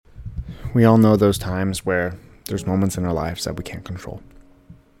We all know those times where there's moments in our lives that we can't control.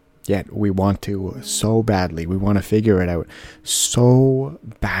 Yet we want to so badly. We want to figure it out so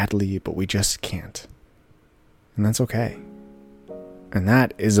badly, but we just can't. And that's okay. And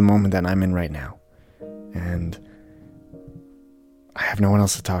that is the moment that I'm in right now. And I have no one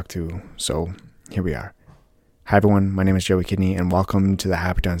else to talk to, so here we are. Hi everyone, my name is Joey Kidney, and welcome to the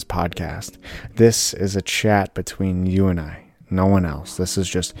Happy Times podcast. This is a chat between you and I, no one else. This is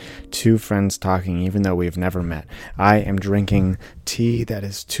just two friends talking, even though we've never met. I am drinking tea that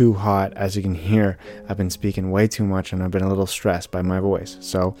is too hot. As you can hear, I've been speaking way too much, and I've been a little stressed by my voice.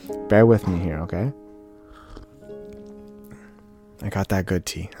 So bear with me here, okay? I got that good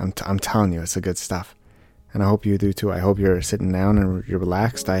tea. I'm telling you, it's the good stuff. And I hope you do too. I hope you're sitting down and you're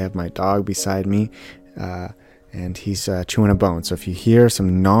relaxed. I have my dog beside me, and he's chewing a bone. So if you hear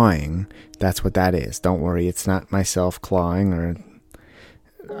some gnawing, that's what that is. Don't worry, it's not myself clawing. Or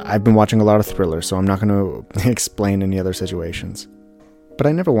I've been watching a lot of thrillers, so I'm not going to explain any other situations. But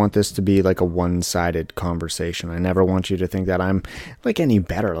I never want this to be like a one-sided conversation. I never want you to think that I'm like any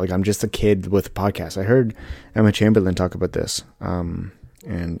better. Like I'm just a kid with a podcast. I heard Emma Chamberlain talk about this.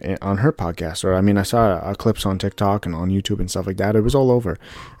 And on her podcast, or I saw clips on TikTok and on YouTube and stuff like that. It was all over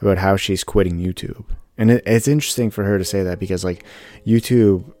about how she's quitting YouTube. And it's interesting for her to say that because like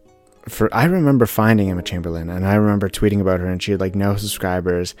YouTube, I remember finding Emma Chamberlain and I remember tweeting about her and she had like no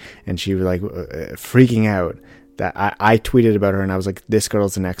subscribers and she was like freaking out that I tweeted about her and I was like, this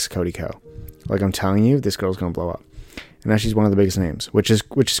girl's the next Cody Ko. Like I'm telling you, this girl's going to blow up. And now she's one of the biggest names, which is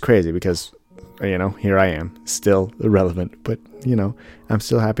crazy because here I am, still irrelevant, but, I'm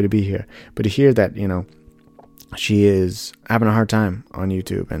still happy to be here. But to hear that, she is having a hard time on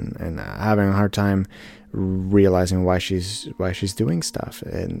YouTube and having a hard time realizing why she's doing stuff.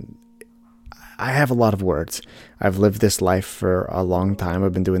 And I have a lot of words. I've lived this life for a long time.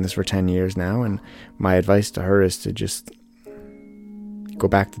 I've been doing this for 10 years now. And my advice to her is to just go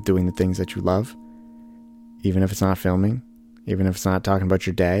back to doing the things that you love, even if it's not filming. Even if it's not talking about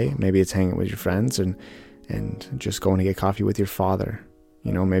your day, maybe it's hanging with your friends and just going to get coffee with your father.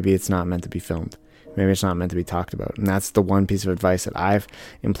 Maybe it's not meant to be filmed. Maybe it's not meant to be talked about. And that's the one piece of advice that I've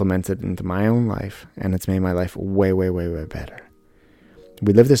implemented into my own life. And it's made my life way, way, way, way better.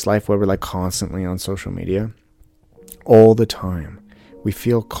 We live this life where we're like constantly on social media all the time. We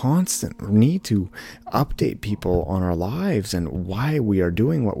feel constant need to update people on our lives and why we are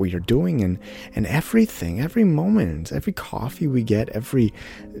doing what we are doing and everything, every moment, every coffee we get, every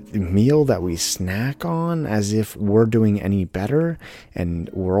meal that we snack on as if we're doing any better. And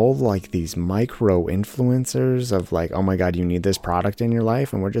we're all like these micro influencers of like, oh my God, you need this product in your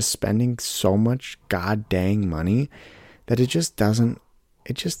life. And we're just spending so much god dang money that it just doesn't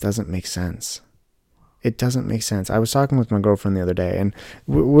make sense. It doesn't make sense. I was talking with my girlfriend the other day, and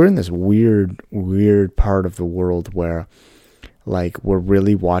we're in this weird part of the world where, like, we're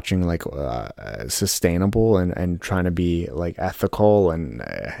really watching, like, sustainable and trying to be, like, ethical and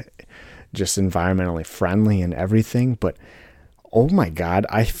just environmentally friendly and everything. But, oh my God,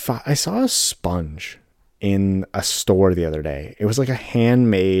 I saw a sponge in a store the other day. It was like a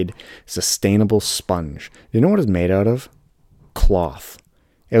handmade, sustainable sponge. You know what it's made out of? Cloth.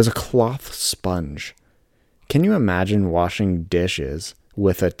 It was a cloth sponge. Can you imagine washing dishes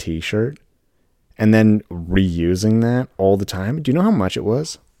with a t-shirt and then reusing that all the time? Do you know how much it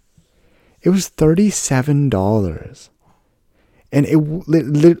was? It was $37. And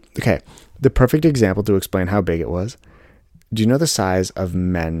okay, the perfect example to explain how big it was. Do you know the size of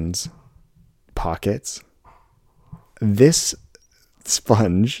men's pockets? This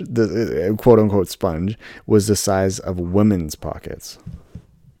sponge, the quote-unquote sponge, was the size of women's pockets.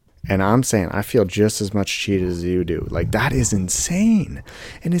 And I'm saying I feel just as much cheated as you do. Like, that is insane.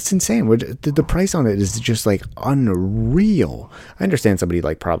 And it's insane. The price on it is just, like, unreal. I understand somebody,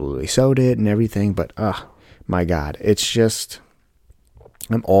 like, probably sewed it and everything. But, my God. It's just,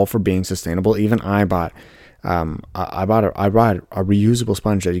 I'm all for being sustainable. Even I bought a reusable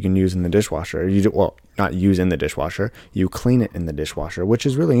sponge that you can use in the dishwasher. Not use in the dishwasher. You clean it in the dishwasher, which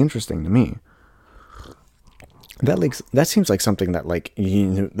is really interesting to me. That seems like something that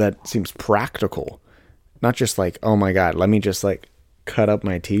that seems practical, not just like, oh my God, let me just like cut up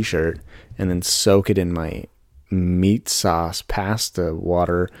my t-shirt and then soak it in my meat sauce pasta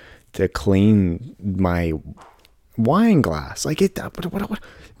water to clean my wine glass. Like what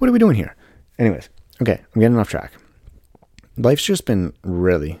are we doing here? Anyways, okay, I'm getting off track. Life's just been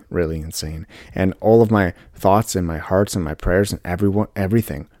really, really insane. And all of my thoughts and my hearts and my prayers and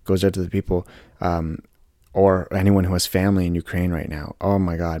everything goes out to the people or anyone who has family in Ukraine right now. Oh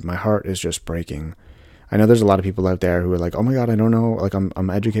my God, my heart is just breaking. I know there's a lot of people out there who are like, oh my God, I don't know. Like I'm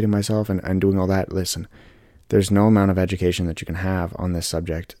educating myself and doing all that. Listen, there's no amount of education that you can have on this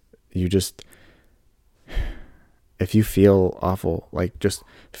subject. You just, if you feel awful, like just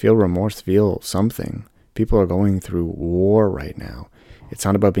feel remorse, feel something. People are going through war right now. It's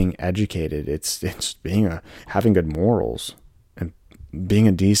not about being educated. It's having good morals and being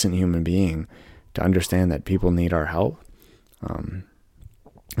a decent human being to understand that people need our help.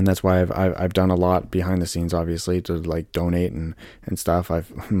 And that's why I've done a lot behind the scenes, obviously, to like donate and stuff.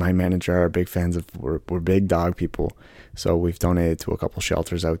 My manager are big fans of, we're big dog people. So we've donated to a couple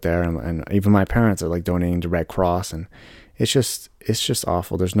shelters out there, and even my parents are like donating to Red Cross, and it's just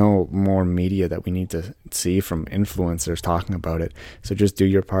awful. There's no more media that we need to see from influencers talking about it. So just do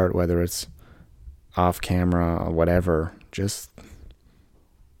your part, whether it's off camera or whatever. Just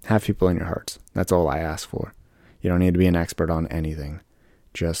have people in your hearts. That's all I ask for. You don't need to be an expert on anything.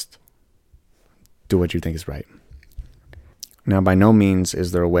 Just do what you think is right. Now, by no means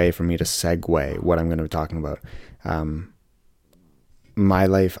is there a way for me to segue what I'm going to be talking about. My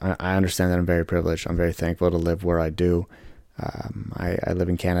life, I understand that I'm very privileged. I'm very thankful to live where I do. I live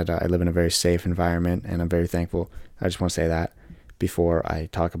in Canada. I live in a very safe environment, and I'm very thankful. I just want to say that before I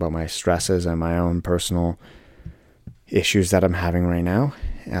talk about my stresses and my own personal issues that I'm having right now.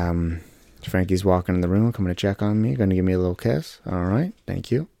 Frankie's walking in the room, coming to check on me, going to give me a little kiss. All right,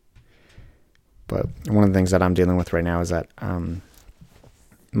 thank you. But one of the things that I'm dealing with right now is that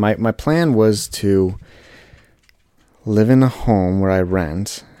my plan was to live in a home where I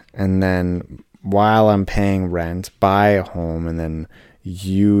rent, and then while I'm paying rent, buy a home, and then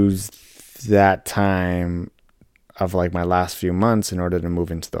use that time of like my last few months in order to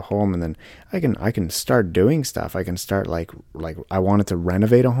move into the home, and then I can start doing stuff. I can start like I wanted to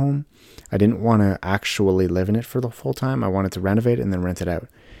renovate a home. I didn't want to actually live in it for the full time. I wanted to renovate it and then rent it out.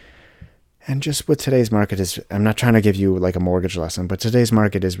 And just with today's market I'm not trying to give you like a mortgage lesson, but today's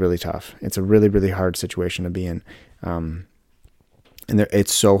market is really tough. It's a really, really hard situation to be in.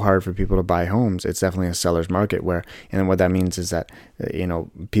 It's so hard for people to buy homes. It's definitely a seller's market and what that means is that,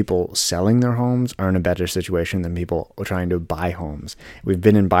 people selling their homes are in a better situation than people trying to buy homes. We've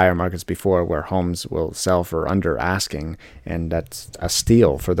been in buyer markets before where homes will sell for under asking, and that's a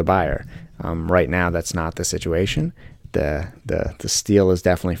steal for the buyer. Right now, that's not the situation. The steal is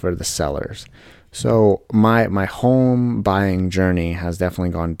definitely for the sellers. So my home buying journey has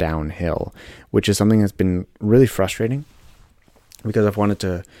definitely gone downhill, which is something that's been really frustrating, because I've wanted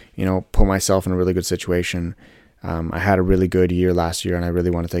to, put myself in a really good situation. I had a really good year last year, and I really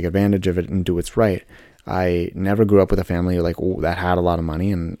want to take advantage of it and do what's right. I never grew up with a family that had a lot of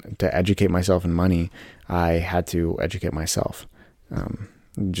money, and to educate myself in money, I had to educate myself.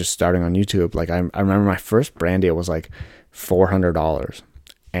 Just starting on YouTube, I remember my first brand deal was like $400,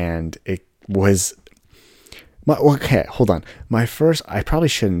 and it was. Okay, hold on. I probably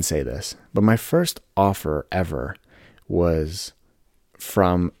shouldn't say this, but my first offer ever was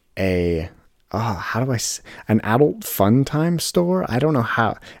from an adult fun time store. I don't know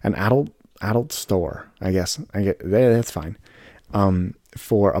how, an adult store, I guess. That's fine.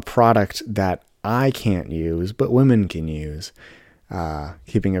 For a product that I can't use, but women can use,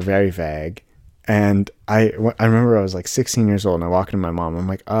 keeping it very vague. And I remember I was like 16 years old, and I walked into my mom. I'm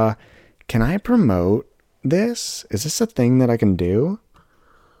like, can I promote this? Is this a thing that I can do?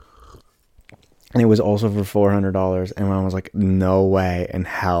 And it was also for $400. And my mom was like, no way in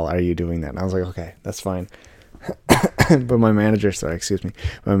hell are you doing that. And I was like, okay, that's fine. But my manager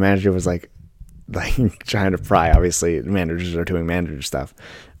was like trying to pry. Obviously, managers are doing manager stuff.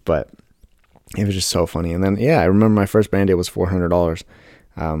 But it was just so funny. And then, I remember my first brand deal was $400.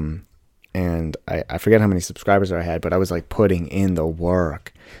 And I forget how many subscribers I had, but I was like putting in the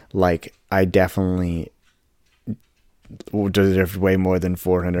work. Like, I definitely deserved way more than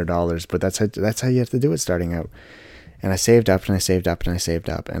 $400, but that's how you have to do it starting out. And I saved up and I saved up and I saved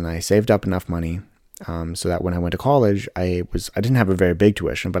up, and I saved up enough money so that when I went to college, I didn't have a very big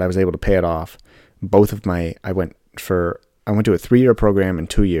tuition, but I was able to pay it off. I went to a 3-year program in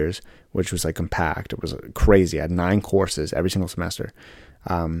 2 years, which was like compact. It was crazy. I had 9 courses every single semester.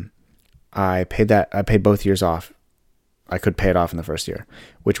 I paid both years off. I could pay it off in the first year,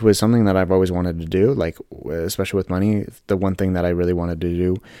 which was something that I've always wanted to do. Like, especially with money, the one thing that I really wanted to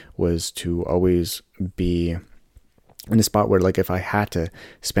do was to always be in a spot where, like, if I had to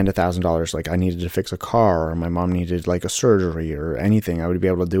spend $1,000, like I needed to fix a car, or my mom needed like a surgery or anything, I would be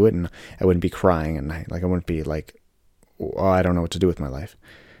able to do it, and I wouldn't be crying at night. Like, I wouldn't be like, oh, I don't know what to do with my life.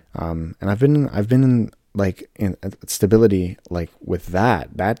 And I've been in stability, like with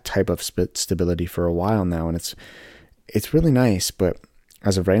that type of stability for a while now, and it's really nice. But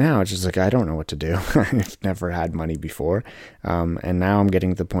as of right now, it's just like, I don't know what to do. I've never had money before. And now I'm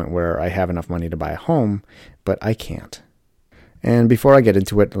getting to the point where I have enough money to buy a home, but I can't. And before I get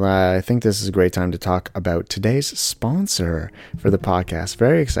into it, I think this is a great time to talk about today's sponsor for the podcast.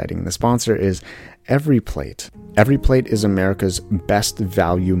 Very exciting. The sponsor is EveryPlate. EveryPlate is America's best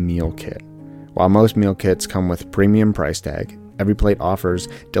value meal kit. While most meal kits come with premium price tag, EveryPlate offers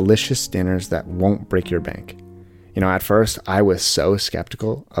delicious dinners that won't break your bank. At first, I was so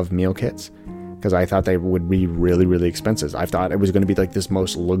skeptical of meal kits because I thought they would be really, really expensive. I thought it was going to be like this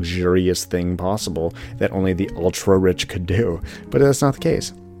most luxurious thing possible that only the ultra rich could do. But that's not the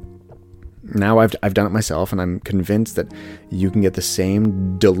case. Now I've done it myself, and I'm convinced that you can get the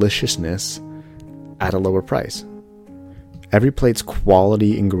same deliciousness at a lower price. EveryPlate's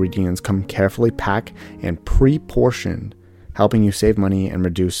quality ingredients come carefully packed and pre-portioned, helping you save money and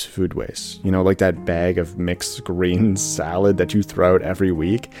reduce food waste. Like that bag of mixed green salad that you throw out every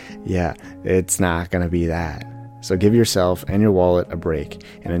week. Yeah, it's not going to be that. So give yourself and your wallet a break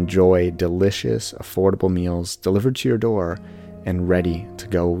and enjoy delicious, affordable meals delivered to your door and ready to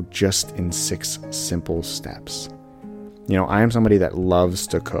go just in 6 simple steps. I am somebody that loves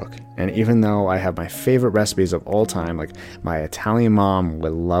to cook. And even though I have my favorite recipes of all time, like my Italian mom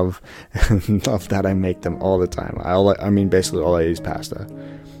would love that I make them all the time. Basically all I eat is pasta.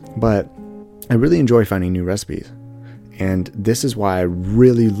 But I really enjoy finding new recipes. And this is why I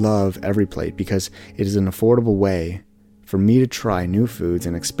really love EveryPlate, because it is an affordable way for me to try new foods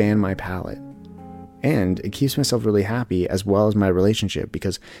and expand my palate. And it keeps myself really happy, as well as my relationship,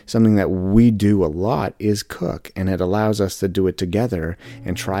 because something that we do a lot is cook, and it allows us to do it together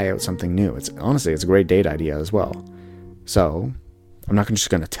and try out something new. It's a great date idea as well. So I'm not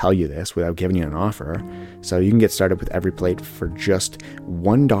just going to tell you this without giving you an offer. So you can get started with EveryPlate for just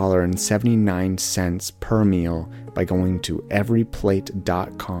 $1.79 per meal by going to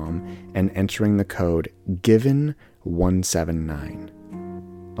everyplate.com and entering the code GIVEN179.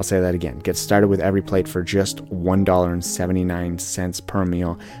 I'll say that again. Get started with EveryPlate for just $1.79 per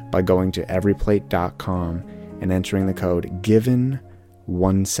meal by going to everyplate.com and entering the code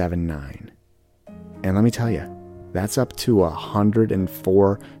GIVEN179. And let me tell you, that's up to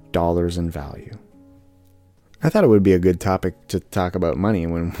 $104 in value. I thought it would be a good topic to talk about money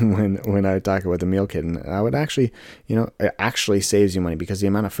when I talk about the meal kit, and I would actually, it actually saves you money, because the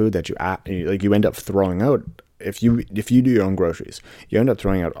amount of food that you end up throwing out. If you do your own groceries, you end up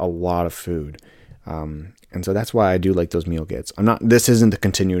throwing out a lot of food. And so that's why I do like those meal kits. This isn't the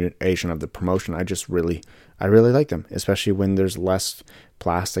continuation of the promotion. I really like them, especially when there's less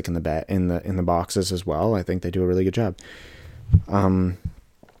plastic in the boxes as well. I think they do a really good job.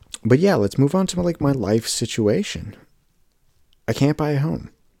 But yeah, let's move on to my life situation. I can't buy a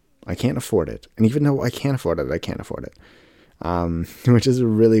home. I can't afford it. And even though I can't afford it, I can't afford it. Which is a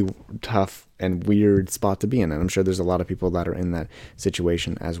really tough and weird spot to be in. And I'm sure there's a lot of people that are in that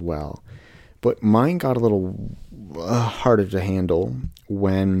situation as well. But mine got a little harder to handle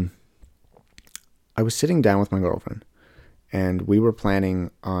when I was sitting down with my girlfriend, and we were planning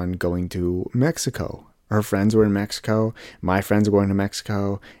on going to Mexico. Her friends were in Mexico. My friends were going to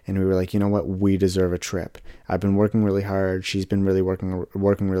Mexico. And we were like, you know what? We deserve a trip. I've been working really hard. She's been really working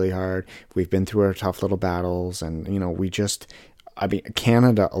really hard. We've been through our tough little battles. And,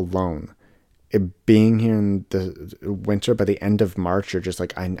 Canada alone, being here in the winter, by the end of March, you're just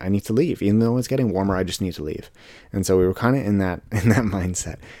like, I need to leave. Even though it's getting warmer, I just need to leave. And so we were kind of in that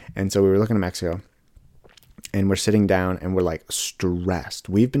mindset. And so we were looking at Mexico. And we're sitting down and we're stressed.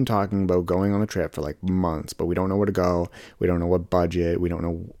 We've been talking about going on a trip for months, but we don't know where to go. We don't know what budget. We don't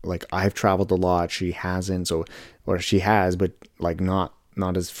know, I've traveled a lot. She hasn't. Or she has, but not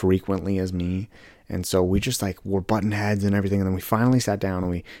as frequently as me. And so we just we're button heads and everything. And then we finally sat down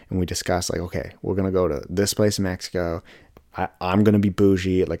and we discussed okay, we're going to go to this place in Mexico. I'm going to be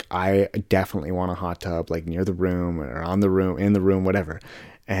bougie. I definitely want a hot tub, near the room or in the room, whatever.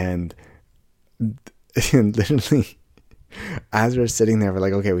 And literally, as we're sitting there, we're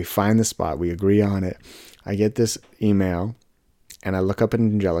like, okay, we find the spot, we agree on it. I get this email, and I look up at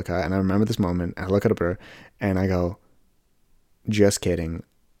Angelica, and I remember this moment. I look at her, and I go, just kidding,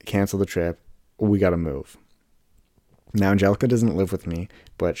 cancel the trip, we gotta move. Now, Angelica doesn't live with me,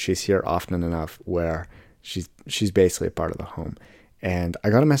 but she's here often enough where she's basically a part of the home. And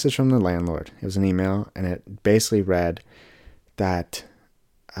I got a message from the landlord. It was an email, and it basically read that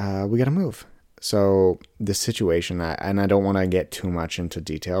we gotta move. So the situation, and I don't want to get too much into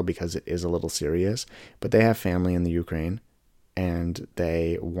detail because it is a little serious, but they have family in the Ukraine, and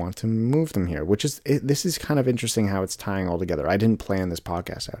they want to move them here, this is kind of interesting how it's tying all together. I didn't plan this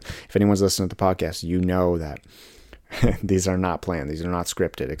podcast out. If anyone's listening to the podcast, you know that These are not planned. These are not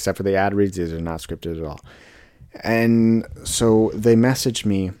scripted. Except for the ad reads, these are not scripted at all. And so they messaged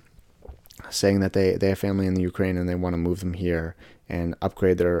me saying that they have family in the Ukraine and they want to move them here and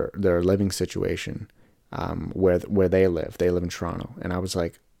upgrade their living situation where they live. They live in Toronto. And I was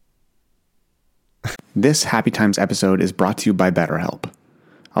like... This Happy Times episode is brought to you by BetterHelp.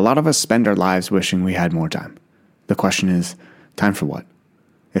 A lot of us spend our lives wishing we had more time. The question is, time for what?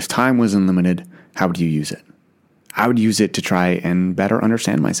 If time was unlimited, how would you use it? I would use it to try and better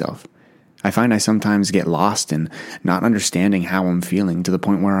understand myself. I find I sometimes get lost in not understanding how I'm feeling to the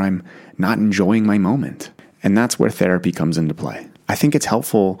point where I'm not enjoying my moment. And that's where therapy comes into play. I think it's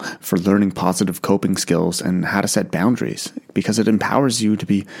helpful for learning positive coping skills and how to set boundaries because it empowers you to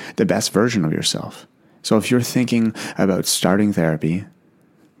be the best version of yourself. So if you're thinking about starting therapy,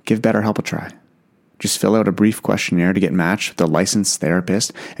 give BetterHelp a try. Just fill out a brief questionnaire to get matched with a licensed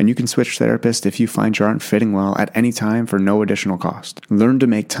therapist, and you can switch therapists if you find you aren't fitting well at any time for no additional cost. Learn to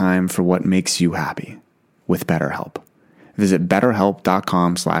make time for what makes you happy with BetterHelp. Visit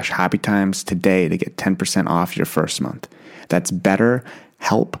betterhelp.com/happytimes today to get 10% off your first month. That's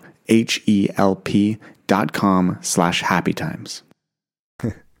BetterHelp, HELP.com/happytimes.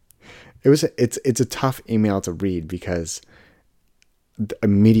 It's a tough email to read because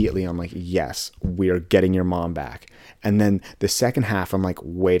immediately I'm like, yes, we are getting your mom back. And then the second half, I'm like,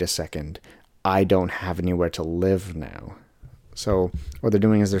 wait a second, I don't have anywhere to live now. So what they're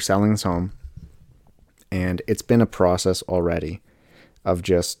doing is they're selling this home, and it's been a process already of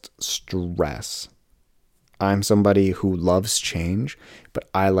just stress. I'm somebody who loves change, but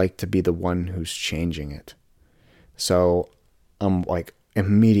I like to be the one who's changing it. So I'm like,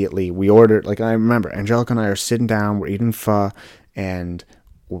 immediately we ordered, like, I remember Angelica and I are sitting down, we're eating pho, and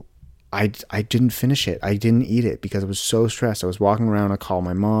I didn't finish it. I didn't eat it because I was so stressed. I was walking around, I called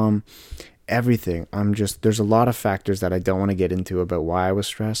my mom, everything. There's a lot of factors that I don't want to get into about why I was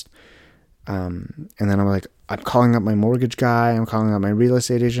stressed. And then I'm like, I'm calling up my mortgage guy, I'm calling up my real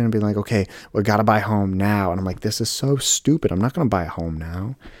estate agent and being like, okay, we got to buy a home now. And I'm like, this is so stupid. I'm not going to buy a home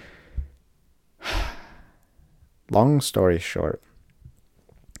now. Long story short,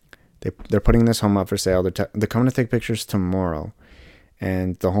 they're putting this home up for sale. They're coming to take pictures tomorrow,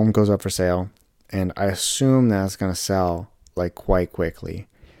 and the home goes up for sale. And I assume that's going to sell like quite quickly.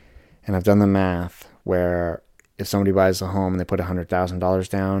 And I've done the math where if somebody buys the home and they put $100,000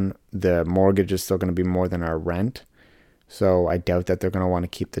 down, the mortgage is still going to be more than our rent. So I doubt that they're going to want to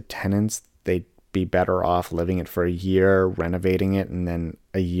keep the tenants. They'd be better off living it for a year, renovating it, and then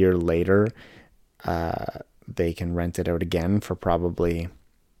a year later, they can rent it out again for probably,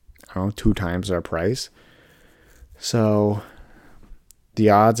 I don't know, 2 times our price. So the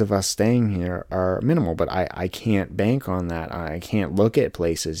odds of us staying here are minimal, but I can't bank on that. I can't look at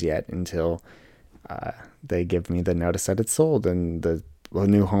places yet until they give me the notice that it's sold and the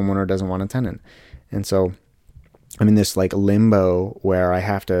new homeowner doesn't want a tenant. And so I'm in this like limbo where I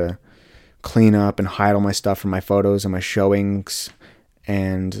have to clean up and hide all my stuff from my photos and my showings,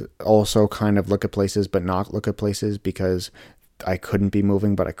 and also kind of look at places but not look at places because I couldn't be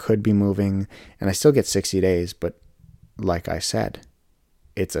moving, but I could be moving, and I still get 60 days. But like I said,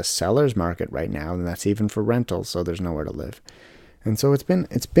 it's a seller's market right now, and that's even for rentals, so there's nowhere to live. And so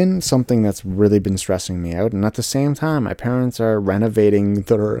it's been something that's really been stressing me out. And at the same time, my parents are renovating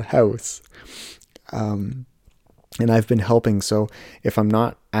their house, and I've been helping. So if I'm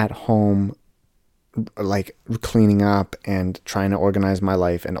not at home, like cleaning up and trying to organize my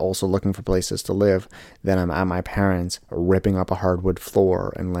life and also looking for places to live, then I'm at my parents ripping up a hardwood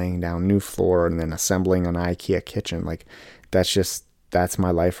floor and laying down new floor and then assembling an IKEA kitchen. Like that's my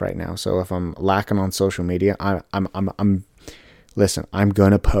life right now. So if I'm lacking on social media, listen, I'm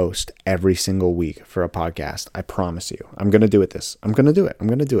going to post every single week for a podcast. I promise you. I'm going to do it. I'm going to do it.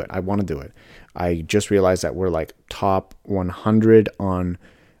 I want to do it. I just realized that we're like top 100 on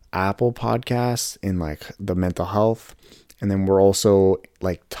Apple Podcasts in like the mental health. And then we're also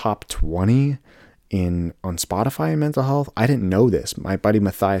like top 20 on Spotify in mental health. I didn't know this. My buddy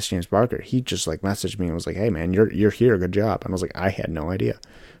Matthias James Barker, he just like messaged me and was like, hey man, you're here. Good job. And I was like, I had no idea.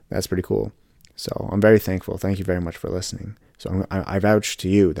 That's pretty cool. So I'm very thankful. Thank you very much for listening. So I vouch to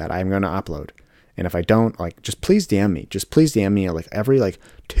you that I'm going to upload. And if I don't, like, just please DM me. Just please DM me like every like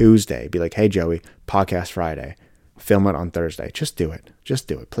Tuesday. Be like, hey Joey, podcast Friday. Film it on Thursday. Just do it.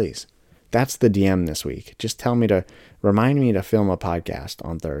 Please. That's the DM this week. Just remind me to film a podcast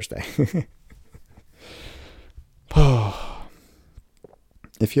on Thursday.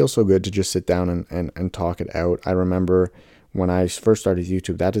 It feels so good to just sit down and talk it out. I remember when I first started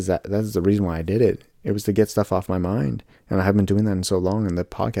YouTube, that is the reason why I did it. It was to get stuff off my mind. And I haven't been doing that in so long, and the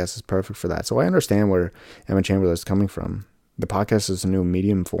podcast is perfect for that. So I understand where Emma Chamberlain is coming from. The podcast is a new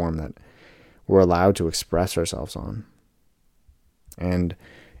medium form that we're allowed to express ourselves on. And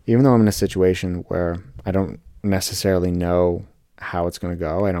even though I'm in a situation where I don't necessarily know how it's going to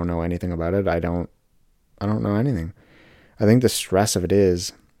go, I don't know anything about it, I don't know anything. I think the stress of it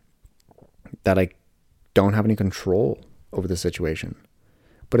is that I don't have any control over the situation.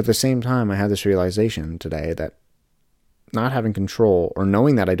 But at the same time, I had this realization today that not having control, or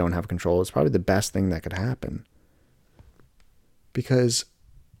knowing that I don't have control, is probably the best thing that could happen. Because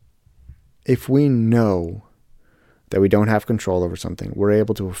if we know that we don't have control over something, we're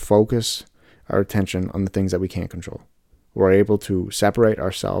able to focus our attention on the things that we can't control. We're able to separate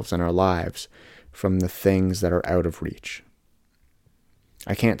ourselves and our lives from the things that are out of reach.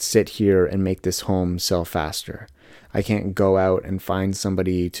 I can't sit here and make this home sell faster. I can't go out and find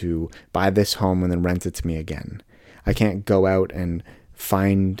somebody to buy this home and then rent it to me again. I can't go out and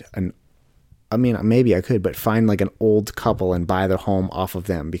find maybe I could, but find like an old couple and buy their home off of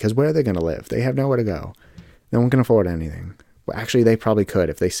them, because where are they going to live? They have nowhere to go. No one can afford anything. Well, actually, they probably could.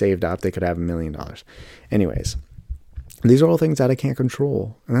 If they saved up, they could have $1 million. Anyways, these are all things that I can't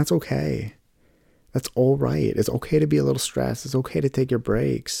control, and that's okay. That's all right. It's okay to be a little stressed. It's okay to take your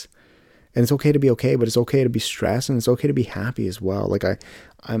breaks. And it's okay to be okay, but it's okay to be stressed, and it's okay to be happy as well. Like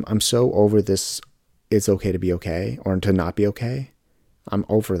I'm so over this, it's okay to be okay, or to not be okay. I'm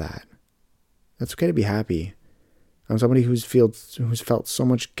over that. It's okay to be happy. I'm somebody who's felt so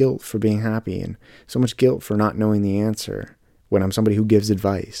much guilt for being happy, and so much guilt for not knowing the answer when I'm somebody who gives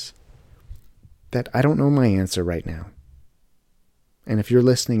advice. That I don't know my answer right now. And if you're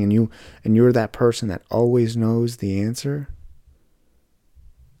listening and you're that person that always knows the answer,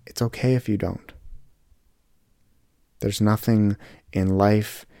 it's okay if you don't. There's nothing in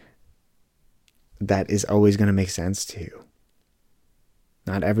life that is always going to make sense to you.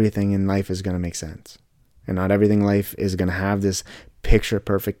 Not everything in life is going to make sense. And not everything in life is going to have this picture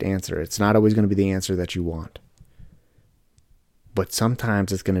perfect answer. It's not always going to be the answer that you want. But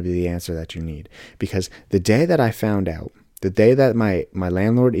sometimes it's going to be the answer that you need. Because the day that I found out, the day that my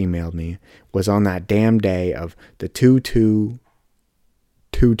landlord emailed me, was on that damn day of the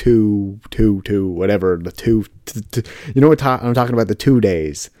 2222, whatever, the two, you know what I'm talking about, the 2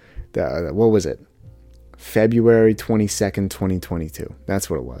 days. What was it? February 22nd, 2022. That's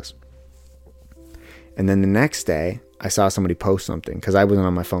what it was. And then the next day, I saw somebody post something, because I wasn't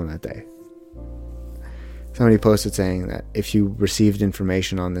on my phone that day. Somebody posted saying that if you received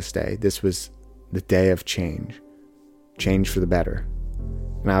information on this day, this was the day of change for the better.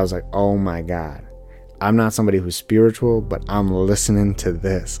 And I was like, oh my God. I'm not somebody who's spiritual, but I'm listening to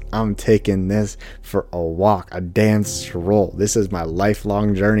this. I'm taking this for a walk, a dance stroll. This is my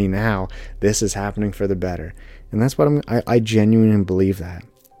lifelong journey now. This is happening for the better. And that's what I genuinely believe that.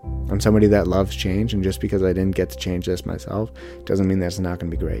 I'm somebody that loves change, and just because I didn't get to change this myself doesn't mean that it's not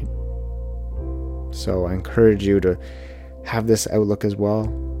going to be great. So I encourage you to have this outlook as well.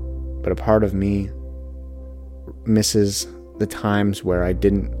 But a part of me misses the times where I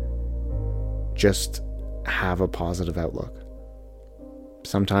didn't just have a positive outlook.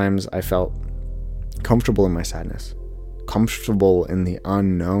 Sometimes I felt comfortable in my sadness, comfortable in the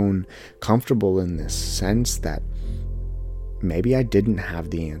unknown, comfortable in this sense that maybe I didn't have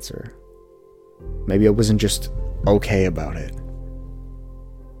the answer. Maybe I wasn't just okay about it.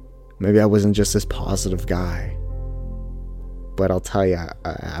 Maybe I wasn't just this positive guy. But I'll tell you,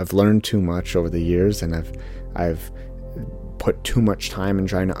 I've learned too much over the years, and I've put too much time in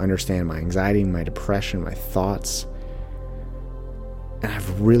trying to understand my anxiety, my depression, my thoughts. And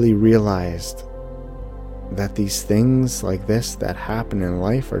I've really realized that these things like this that happen in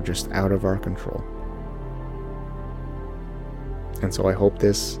life are just out of our control. And so I hope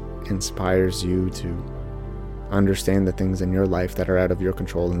this inspires you to understand the things in your life that are out of your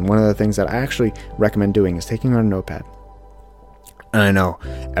control. And one of the things that I actually recommend doing is taking out a notepad. And I know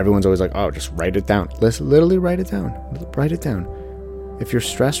everyone's always like, oh, just write it down. Let's literally write it down. Write it down. If you're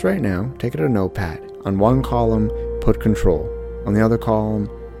stressed right now, take out a notepad. On one column, put control. On the other column,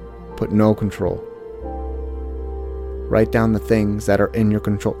 put no control. Write down the things that are in your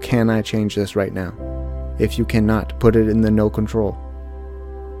control. Can I change this right now? If you cannot, put it in the no control.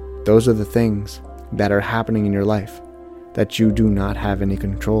 Those are the things that are happening in your life that you do not have any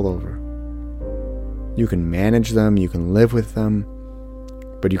control over. You can manage them, you can live with them,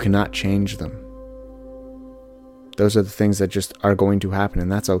 but you cannot change them. Those are the things that just are going to happen,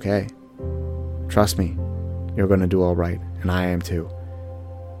 and that's okay. Trust me, you're going to do all right, and I am too.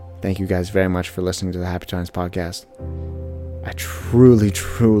 Thank you guys very much for listening to the Happy Times podcast. I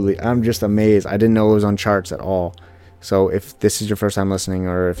truly, I'm just amazed. I didn't know it was on charts at all. So if this is your first time listening,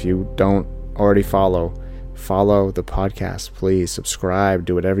 or if you don't already follow the podcast, please subscribe,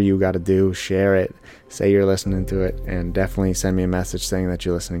 do whatever you got to do, share it, say you're listening to it, and definitely send me a message saying that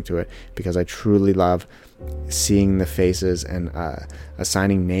you're listening to it, because I truly love seeing the faces and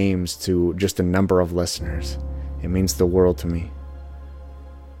assigning names to just a number of listeners. It means the world to me.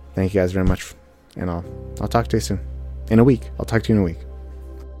 Thank you guys very much, and I'll talk to you soon. In a week. I'll talk to you in a week.